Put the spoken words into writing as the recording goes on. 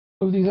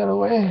Move these out of the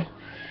way.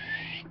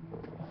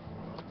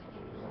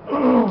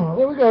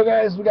 Here we go,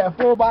 guys. We got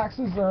 4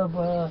 boxes of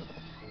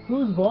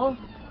foosball.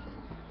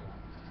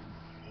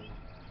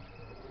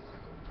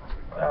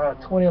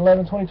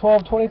 2011,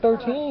 2012,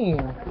 2013.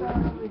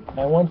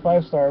 And 1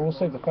 5-star. We'll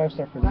save the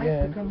 5-star for the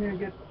end. Come here and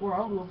get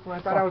 4 envelopes when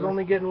I thought I was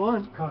only getting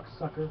 1.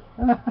 Cocksucker.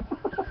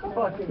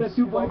 The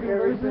 2-point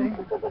conversion.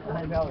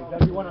 I know.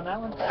 Does you want on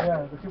that one?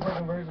 Yeah, the 2-point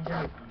conversion.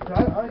 I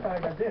thought I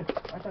got this.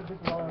 I thought this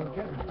was all I was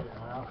getting.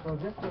 So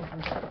this was.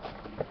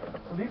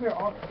 So these are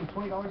all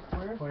 $20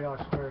 squares.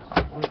 $20 squares.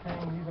 We're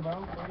paying these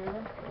amounts or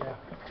whatever. Yeah.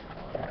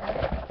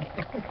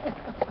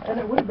 And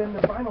it would have been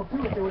the final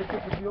too if they would have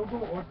kicked the field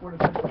goal or scored a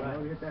touchdown.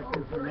 Right. Get that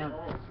good for now.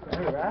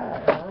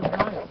 Alright.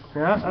 Nice.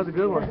 Yeah, that was a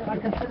good one.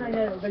 Considering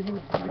that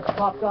you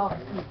popped off,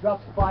 you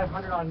dropped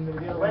 500 on the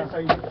other way, so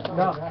you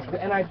No,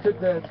 and I took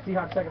the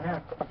Seahawks second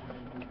half.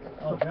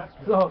 Oh, that's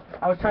good. So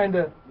I was trying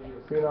to,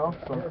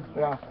 so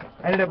yeah.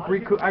 I ended up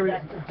recouping.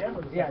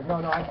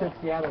 I took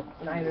Seattle,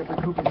 and I ended up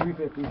recouping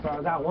 350. So I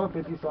was out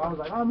 150. So I was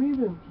like, I'm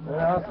even.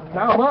 Now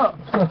I'm up.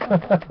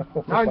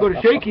 Now I can go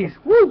to Shakey's.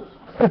 Woo!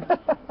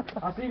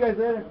 I'll see you guys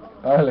later.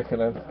 Alright, look at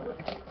that.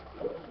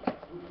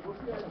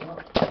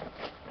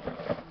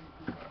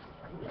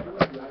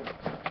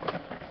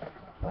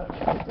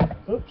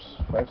 Oops,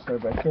 5-star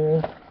back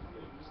here.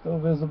 Still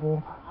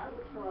visible.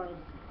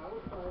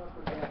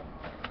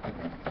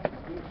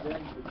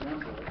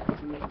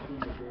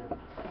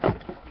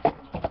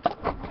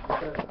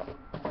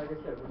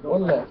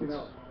 One left.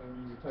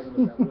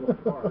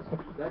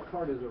 That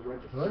card is a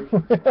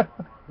registration.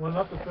 One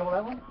left to fill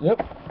that one? Yep.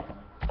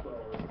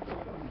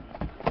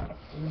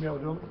 You gonna be able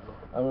to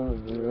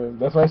do them?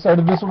 That's why I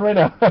started this one right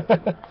now.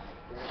 Alright,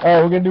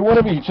 we're going to do one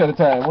of each at a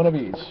time. One of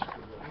each. You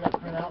gotta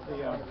print out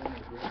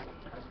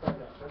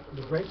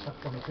the great stuff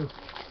for me too.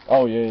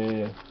 Oh,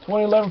 yeah.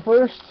 2011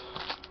 first.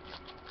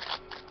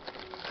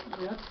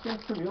 Yeah,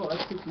 that's pretty old.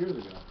 That's 6 years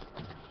ago.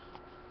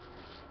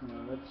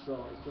 That's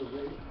so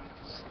great.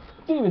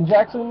 Steven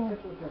Jackson.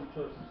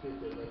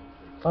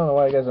 I don't know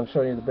why, guys, I'm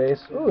showing you the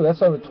base. Ooh,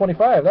 that's on the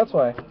 25. That's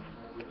why.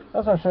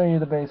 That's why I'm showing you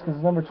the base, because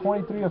it's number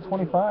 23 of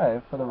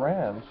 25 for the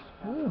Rams.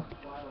 Ooh.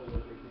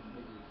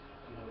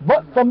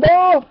 But from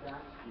ball.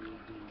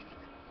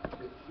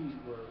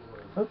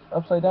 Oops,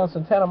 upside down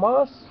Santana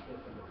Moss.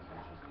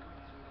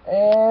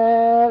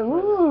 And,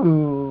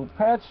 ooh,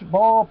 patch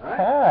ball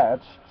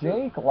patch.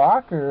 Jake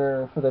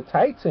Locker for the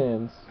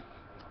Titans.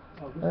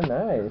 They're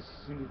nice.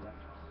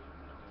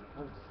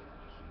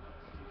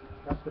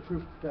 That's the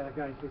proof that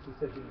guy in case he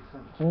said he was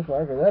sent. Jake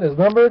Locker, that is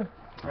numbered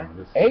Right?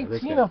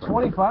 18 of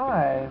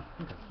 25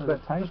 for the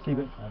Titans. Just keep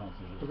it.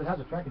 Because it has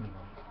a tracking number.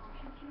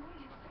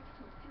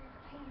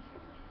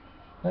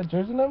 That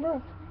jersey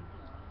number?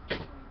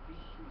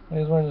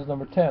 He's wearing his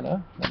number 10, huh?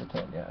 Number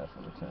 10, yeah, that's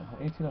number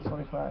 10. 18 of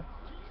 25.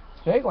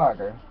 Jake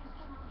Locker.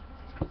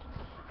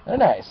 They're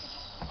nice.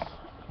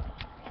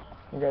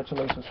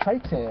 Congratulations,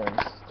 Titans.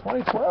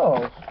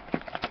 2012.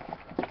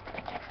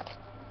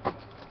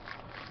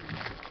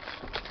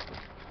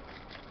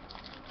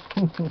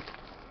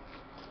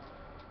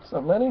 What's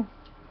up, Lenny?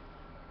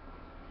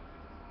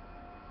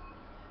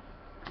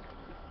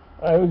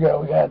 Alright, we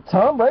go. We got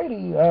Tom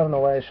Brady. I don't know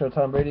why I showed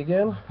Tom Brady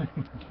again.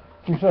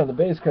 Keep showing the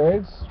base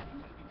cards.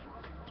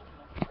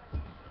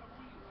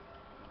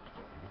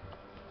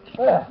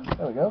 Ah,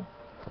 there we go.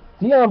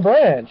 Deion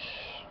Branch.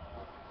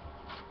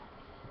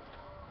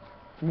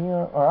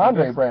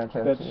 Andre Branch,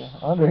 actually.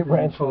 Andre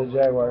Branch for the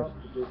Jaguars.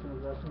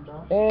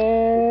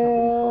 And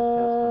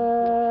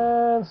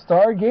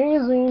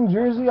Stargazing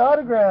jersey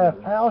autograph.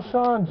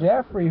 Alshon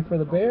Jeffrey for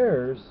the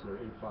Bears.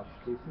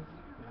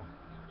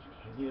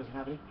 He doesn't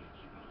have any?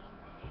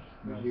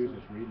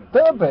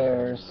 The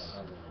Bears.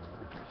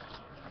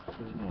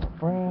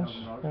 Branch.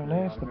 Very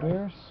nice, the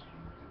Bears.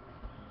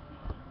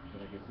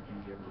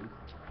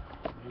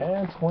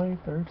 And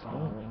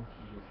 2013.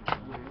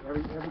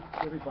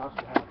 Every box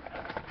will have.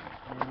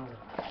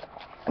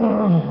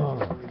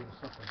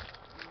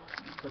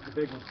 But the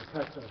big ones, the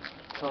cuts are.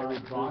 Every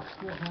box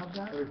will have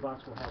that? Every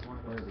box will have one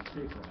of those. Every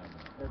case will have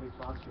that. Every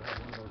box will have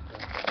one of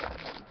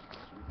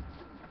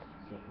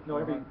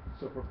those.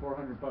 So for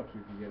 $400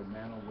 you can get a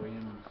Mano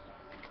Williams.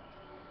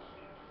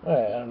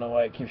 Alright, I don't know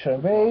why I keep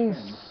showing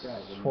base.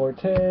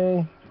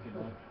 Forte.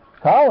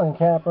 Colin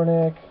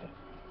Kaepernick.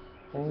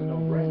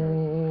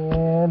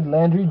 And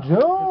Landry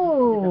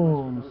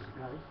Jones.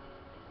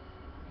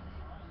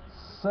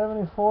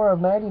 74 of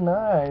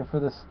 99 for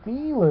the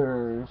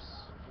Steelers.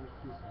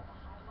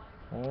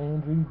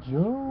 Landry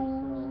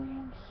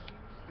Jones.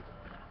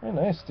 Very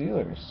nice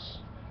Steelers.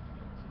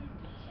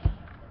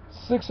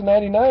 6 of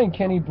 99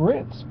 Kenny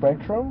Britt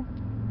Spectrum.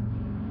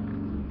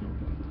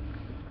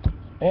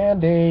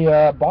 And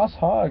a Boss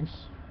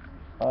Hogs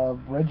of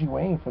Reggie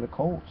Wayne for the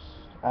Colts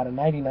out of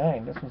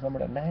 99. This was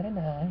numbered at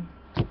 99.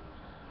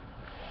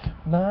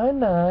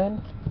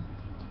 99.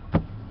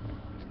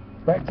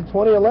 Back to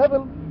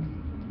 2011.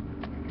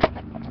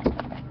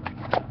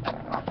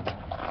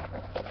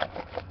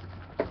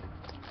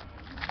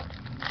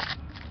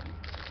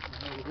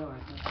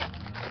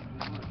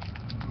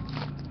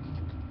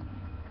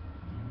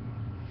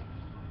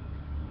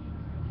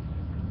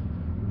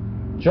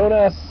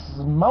 Jonas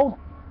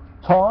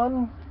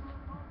Mouton.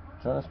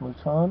 Jonas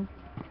Mouton.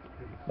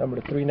 Number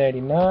to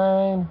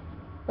 399.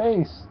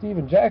 Base,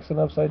 Steven Jackson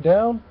upside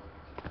down.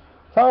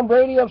 Tom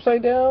Brady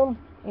upside down.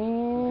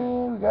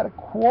 And we got a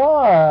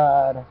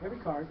quad. Every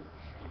card.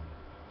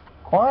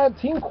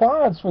 Team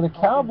quads for the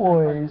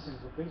Cowboys.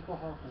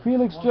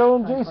 Felix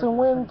Jones, Jason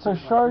Wynn,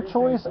 Tashard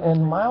Choice,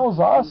 and Miles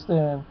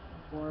Austin.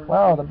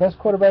 Wow, the best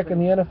quarterback in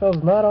the NFL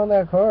is not on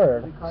that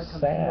card.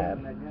 Sad.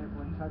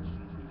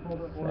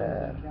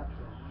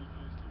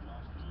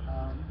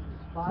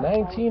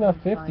 19 of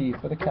 50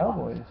 for the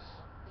Cowboys.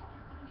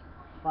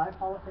 5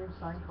 Hall of Fame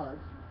signed cards.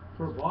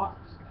 Per box.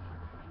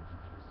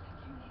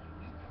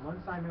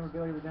 1 signed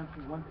memorabilia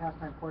redemption, 1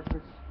 pastime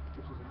portrait,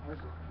 which is an art,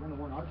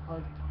 1-to-1 art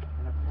card,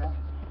 and a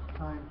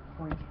pastime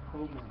point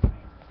program.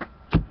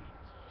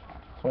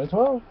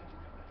 2012.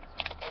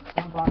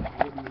 Some boxes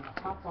will be a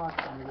top box,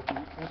 and there will be,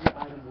 every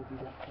item will be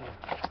that player.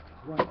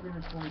 We're going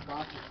 320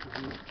 boxes to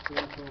do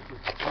sale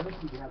trophies.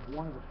 Honestly, we have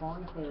one of the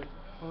following players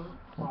per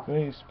box.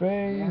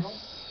 Base.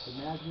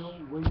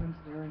 DiMaggio, Williams,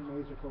 Aaron,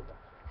 Mazer, Coca.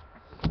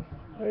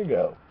 There you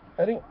go.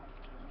 Eddie.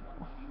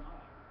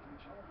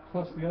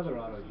 Plus the other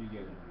autos you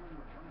get.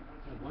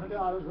 One of the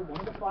autos, one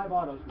of the 5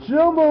 autos.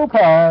 Jumbo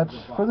patch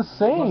for the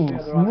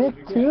Saints.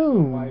 Nick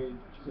Toon.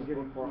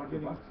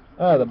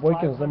 The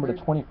Boykin's number to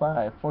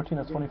 25. 14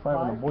 of 25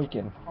 on the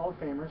Boykin. Hall of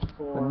Famers The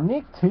for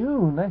Nick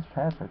Toon. Nice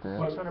patch right there.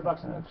 $600.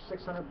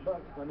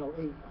 $600. No,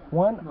 8.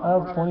 1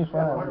 of 25.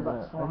 $100.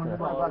 Right there.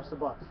 $100 a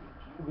buck.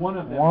 One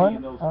of them One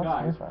being those of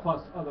guys, 25.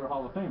 plus other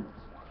Hall of Famers.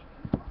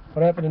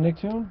 What happened to Nick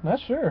Toon? Not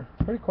sure.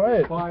 Pretty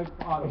quiet. 5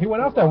 autos He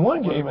went per off that box.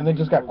 one game and then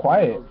just got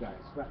quiet. Those guys.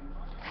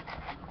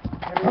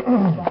 Every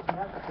box in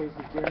that case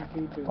is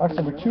guaranteed to Box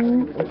number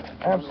include 2,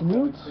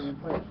 Absolutes.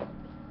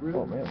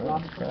 Oh man, that was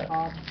Robinson, fat.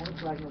 Cobb,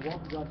 Point Wagner,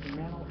 Walter Johnson,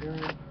 Mantle,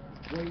 Aaron,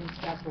 Williams,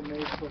 Castro,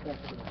 Mays, Coca.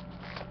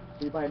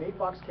 So you buy an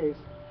 8-box case,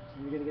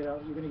 and you're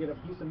gonna get a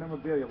piece of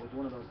memorabilia with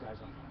one of those guys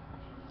on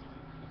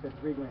it. It's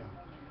at $3 grand.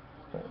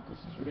 This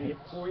is You're gonna get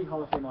 40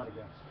 Hall of Fame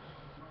autographs.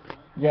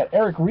 You got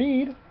Eric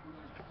Reed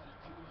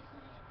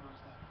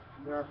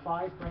There are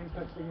 5 frame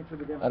cut signature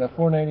redemptions. out of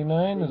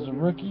 499 as a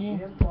rookie.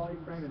 Jim Quality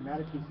frame and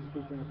Mattis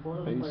featuring a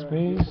photo Base, player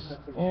base, cut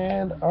signature.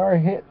 and our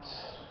hit.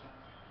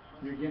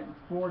 You're getting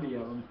 40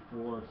 of them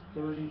for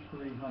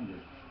 $3,300.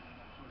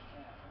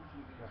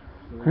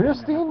 So they're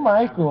Christine gonna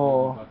have to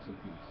Michael. average $50 a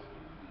piece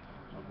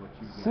of what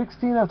you get.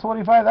 16 of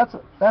 25.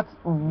 That's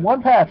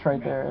one patch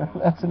right there.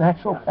 That's an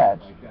actual patch.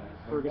 Like that.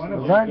 Ferguson. One of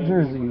Those them aren't gave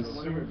jerseys. you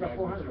silver bag,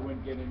 but you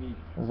wouldn't get any-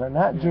 Those are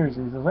not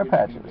jerseys. Those are you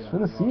patches wouldn't for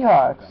the get any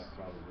Seahawks. back,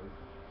 probably.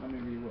 I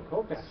mean, you will.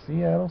 Coca.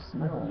 Seattle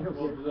I don't- you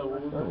Seahawks.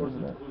 don't get- Where is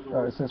it?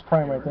 Oh, it says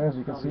Prime right there, as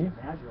you can see.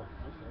 DiMaggio.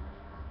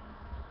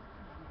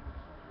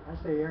 I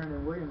say Aaron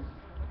and Williams.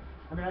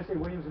 I mean, I say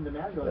Williams and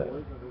DiMaggio are the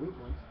weak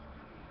ones.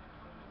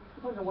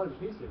 Depends on what the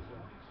piece is.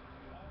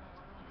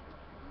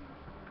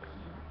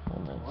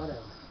 And that's Whatever.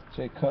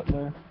 Jay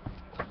Cutler.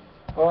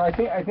 Well, I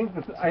think I think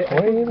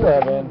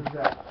 2011.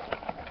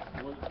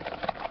 What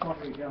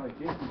company guy like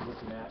Jason's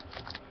looking at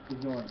is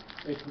going,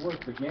 it's worth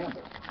the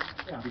gamble.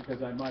 Yeah.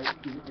 Because I might,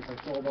 if I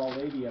sold all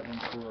 80 of them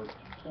for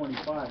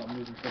 25, I'm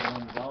losing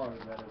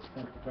 $700 at an attempt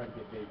to try to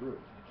get Babe Ruth.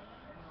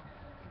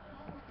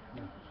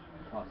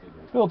 Possibly.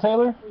 Phil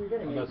Taylor. You're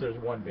getting Unless 8. there's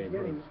one Babe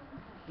Ruth.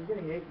 You're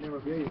getting 8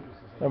 memorabilia pieces.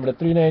 Number to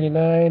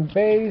 399.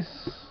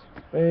 Base.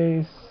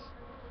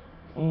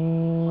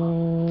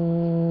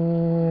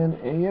 And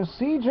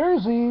AFC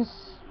jerseys.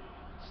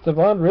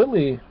 Stevan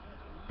Ridley.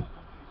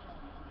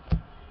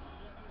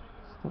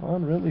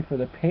 Stevan Ridley for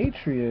the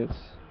Patriots.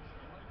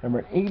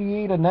 Number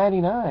 88 of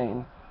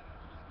 99.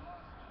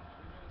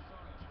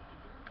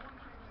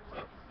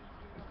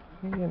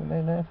 88 of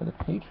 99 for the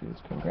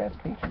Patriots. Congrats,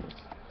 Patriots.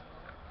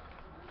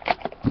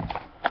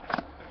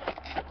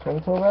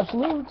 2012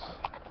 Absolutes.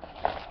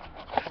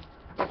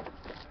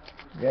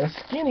 You got a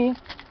skinny.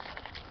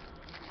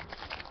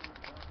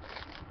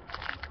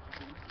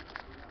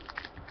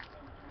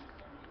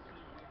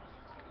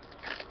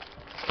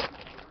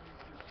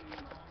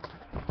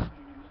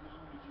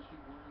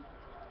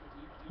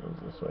 Goes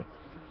this way.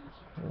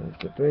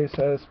 Get base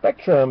has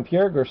Spectrum,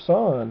 Pierre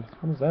Garçon.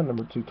 What is that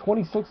number 2?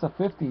 26 of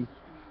 50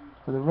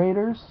 for the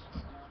Raiders.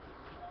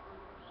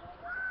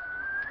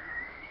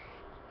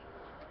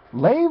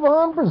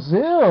 Leyvon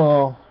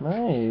Brazil.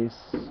 Nice.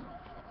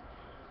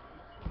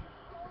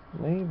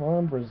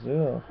 Leyvon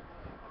Brazil.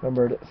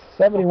 Numbered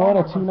 71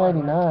 of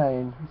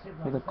 299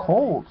 for the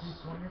Colts.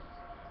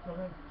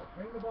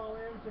 Bring the ball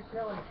in to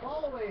Kelly.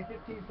 Fall away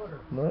 15-footer.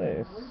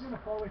 Nice. What are you going to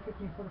fall away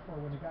 15-footer for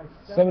when the guy's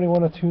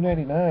 71 of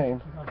 299.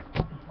 He's on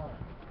fucking fire.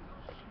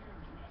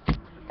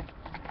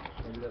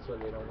 maybe that's why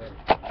they don't win.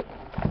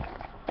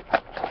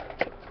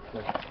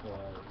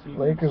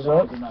 Lakers They're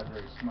up. not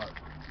very smart.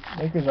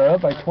 Lakers are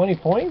up by 20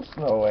 points?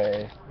 No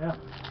way. Yeah.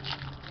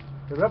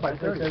 They're up by That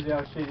 30. tells you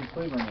how shady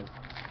Cleveland is.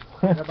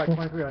 They're up by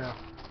 23 right now.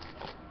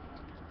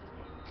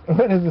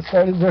 What is the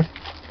starting jersey?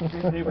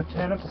 They were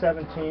 10 of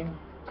 17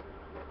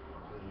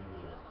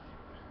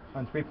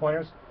 on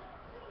 3-pointers.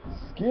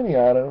 Skinny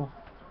auto.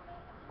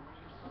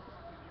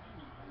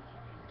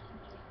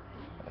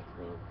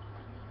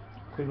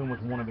 Cleveland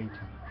with 1 of 18.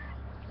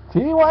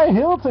 T.Y.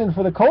 Hilton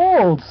for the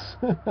Colts.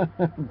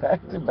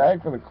 Back to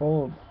back for the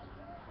Colts.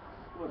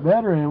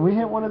 Veteran. We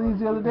hit one of these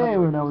the other day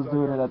when I was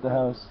doing it at the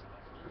house.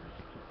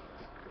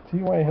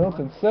 T.Y.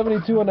 Hilton,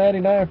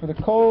 72/99 for the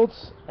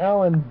Colts.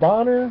 Alan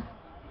Boner.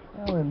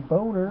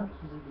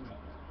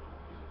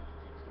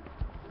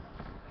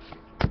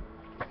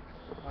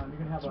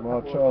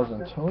 Jamal Charles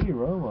and Tony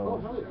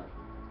Romo.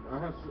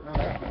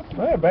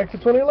 Alright, back to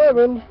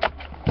 2011.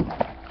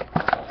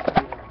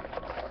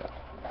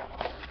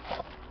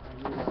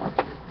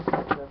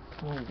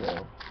 There we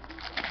go.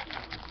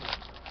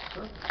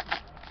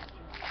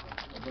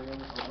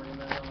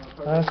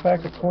 Last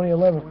back to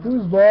 2011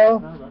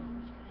 foosball.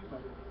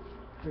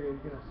 You're going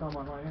to sell them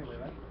online anyway,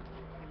 right?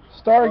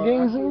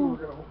 Stargazing.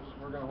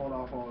 We're gonna hold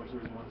off all the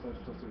series once that's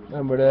still series.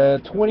 Number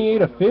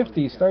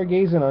 28/50.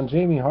 Stargazing on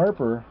Jamie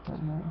Harper.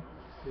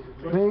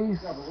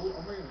 Base.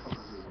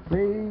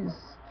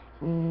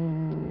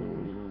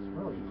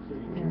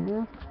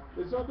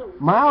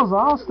 Miles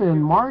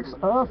Austin, Marks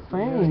of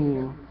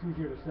Fame It's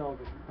easier to sell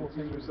the whole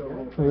series.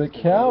 for the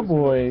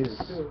Cowboys.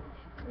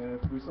 And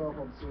if we saw all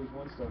the series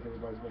 1 stuff,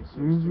 anybody's been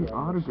Jersey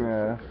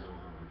autograph.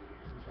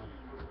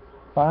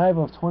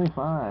 5/25.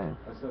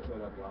 I set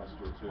that up last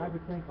year too. I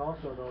would think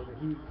also, though, that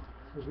he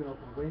was going to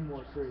open way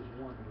more series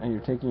 1. And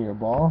you're taking your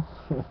ball?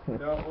 No,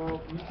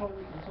 well, he told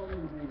me to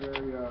be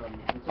very,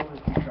 he told me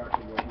to keep track of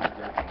what he was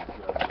getting.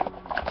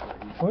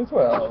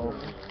 2012.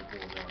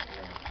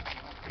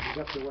 He's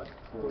up to what?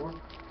 4?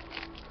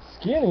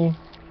 Skinny.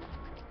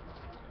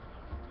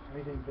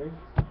 Anything big?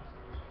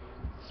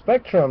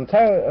 Spectrum.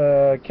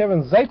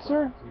 Kevin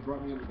Zeitzer. He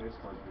brought me in the base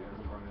cards, but he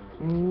hasn't brought me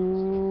in the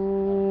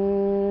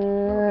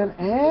And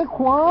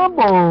Anquan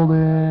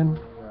Bolden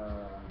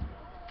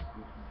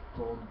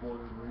gold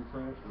bordered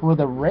reprint. for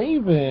the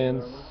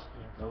Ravens.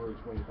 Number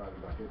 25,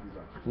 about 50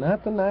 bucks.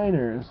 Not the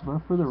Niners,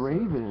 but for the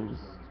Ravens.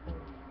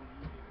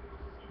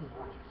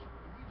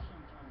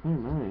 Very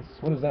nice.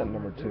 What is that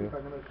number 2?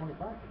 Number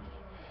 25.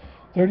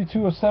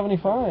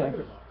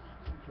 32/75.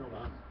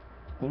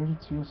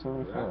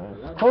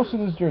 32/75. Close to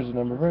this jersey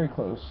number, very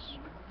close.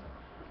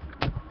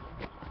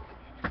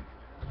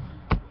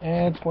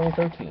 And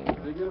 2013.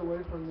 Did they get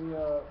away from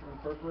the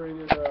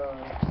perforated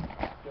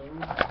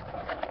things?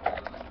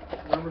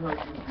 Remember how it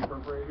used to be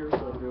perforated here? So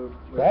they would,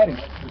 Batty.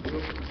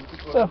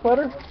 What's up,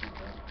 Butter?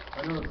 I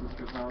know this is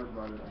because Howard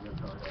brought it, I guess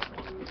Howard.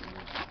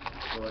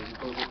 So like you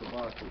close up the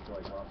box, it's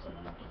like lopsided.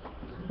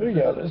 There you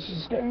go. This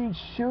is going to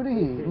shoot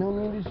it. No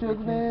need to shoot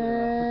it.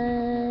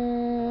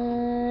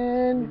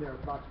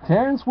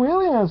 Terrence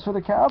Williams for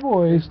the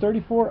Cowboys.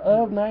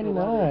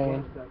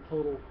 34/99. That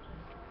total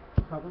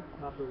cover,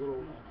 not the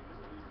little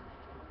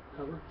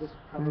cover. This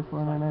cover.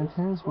 34/99.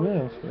 Terrence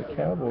Williams for the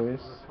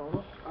Cowboys.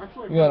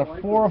 Actually, We got a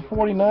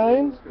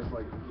 4/49.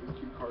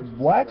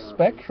 Black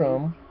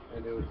Spectrum.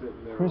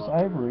 Chris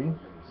Ivory.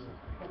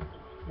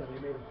 Yeah, they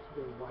made them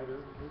wider.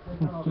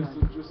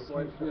 Just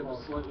slightly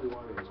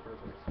wider is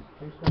perfect.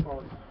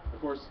 Of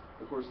course.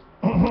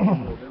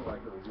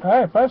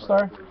 Alright,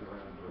 5-star.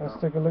 Let's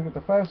take a look at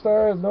the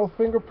 5-stars. No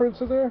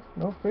fingerprints in there?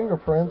 No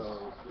fingerprints.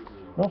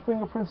 No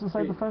fingerprints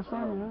inside the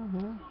 5-star?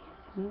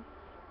 Yeah.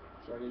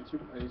 So I need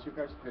two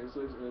packs of paint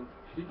sleeves, and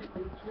give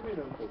me an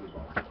unfolded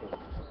box.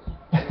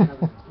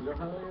 You don't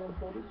have any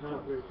unfolded? No,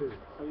 very too.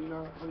 How do you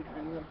not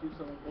keep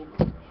some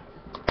unfolded?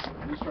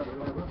 He's trying to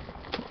find one.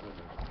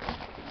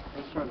 I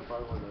was trying to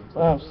find one.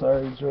 I'm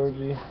sorry,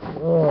 Georgie.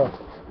 Oh.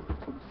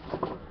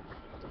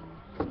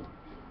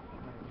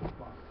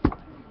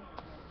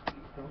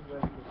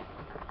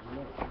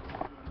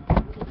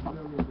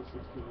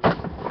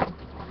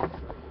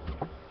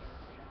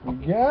 We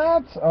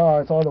got,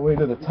 it's all the way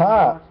to the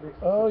top.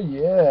 Oh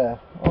yeah,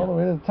 all the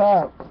way to the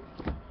top.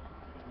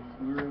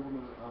 We were able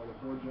to, the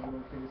 4 jumbo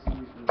cases, we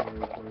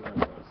were 25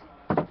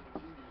 bucks.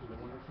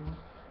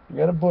 We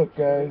got a book,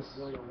 guys.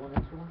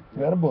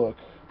 We got a book.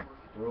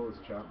 Willis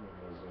Chapman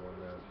was the one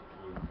that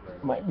we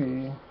read. Might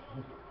be.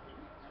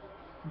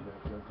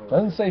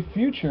 Doesn't say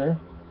future.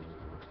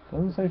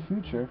 Doesn't say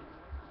future.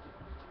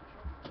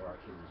 Or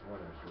actually, there's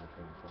one extra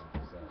thing from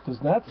that.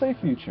 Does not say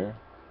future.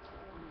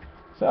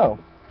 So,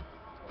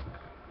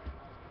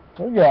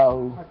 there we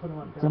go.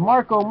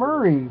 DeMarco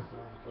Murray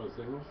Oh,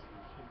 singles?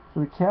 for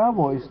the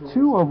Cowboys.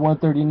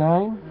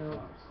 2/139.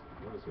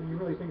 When you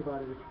really think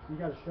about it, you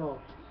got to sell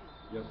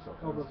Yes,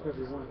 almost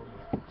every one of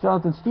them.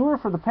 Jonathan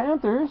Stewart for the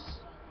Panthers.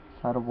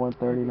 Out of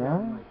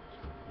 139.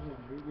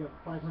 You have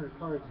 500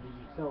 cards and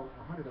you sell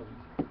 100 of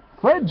them.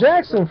 Fred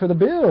Jackson for the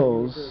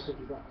Bills.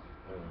 $50.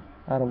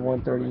 Out of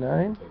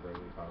 139.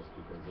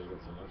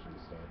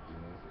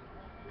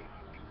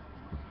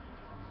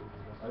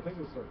 I think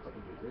they start.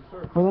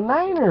 For the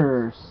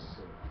Niners.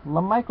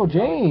 LaMichael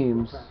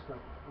James.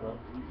 Well,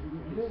 he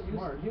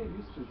didn't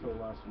used to until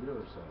last year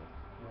or so.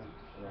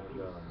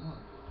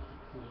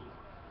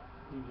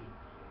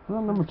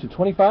 And Number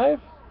 225.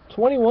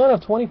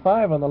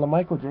 21/25 on the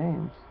LaMichael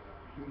James.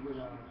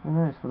 Very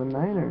nice for the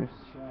Niners.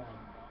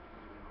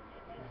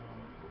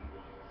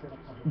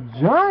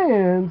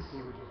 Giants.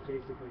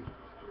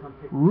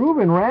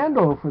 Ruben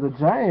Randall for the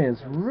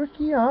Giants,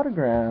 rookie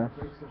autograph.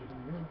 Breaks everything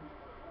new.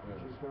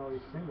 He's got all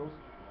these singles.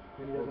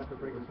 Then he doesn't have to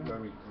break his I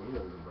singles. mean, he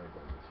doesn't break it.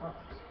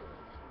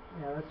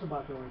 Yeah, that's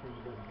about the only thing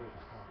he doesn't break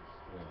his cards.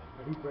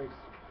 But he breaks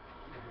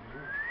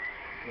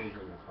everything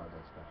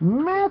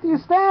new. Matthew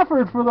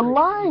Stafford for the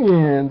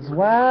Lions.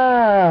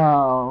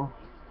 Wow.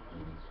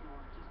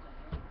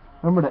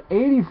 Number to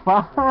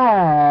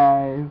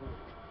 85.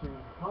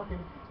 Talking,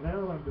 and I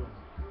know what I'm doing.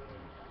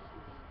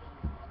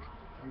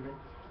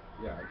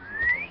 Yeah, I just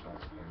need to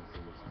talk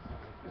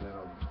and then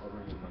I'll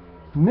bring his money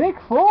in. Nick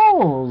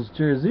Foles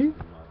jersey.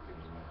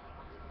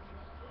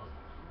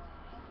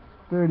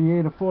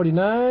 38 of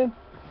 49.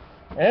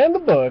 And the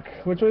book.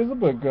 Which way does the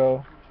book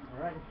go?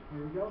 Alright,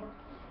 here we go.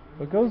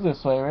 It goes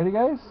this way. Ready,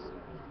 guys?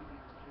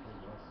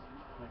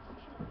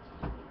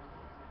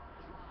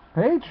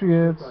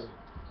 Patriots.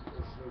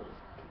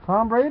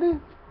 Tom Brady.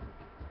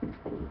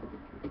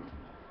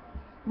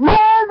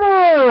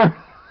 Murder!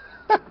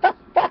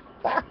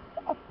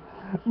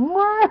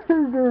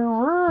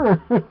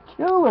 Murderer!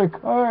 Killer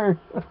card.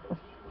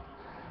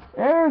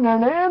 Aaron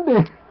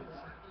Hernandez.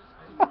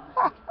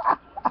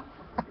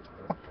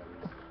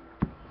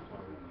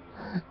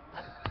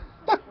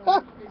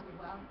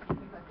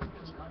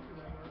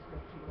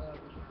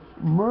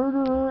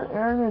 Murderer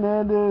Aaron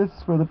Hernandez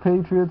for the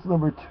Patriots,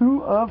 number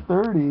 2 of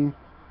 30.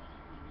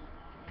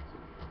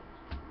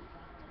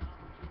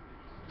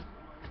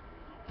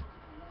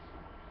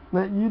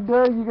 That you,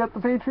 Doug, you got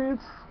the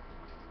Patriots?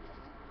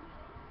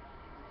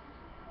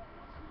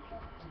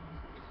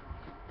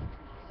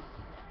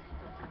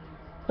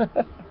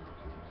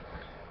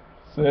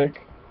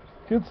 Sick.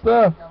 Good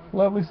stuff.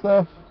 Lovely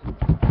stuff.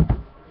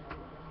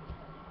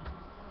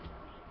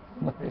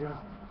 Nice.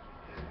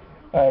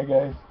 Alright,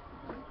 guys.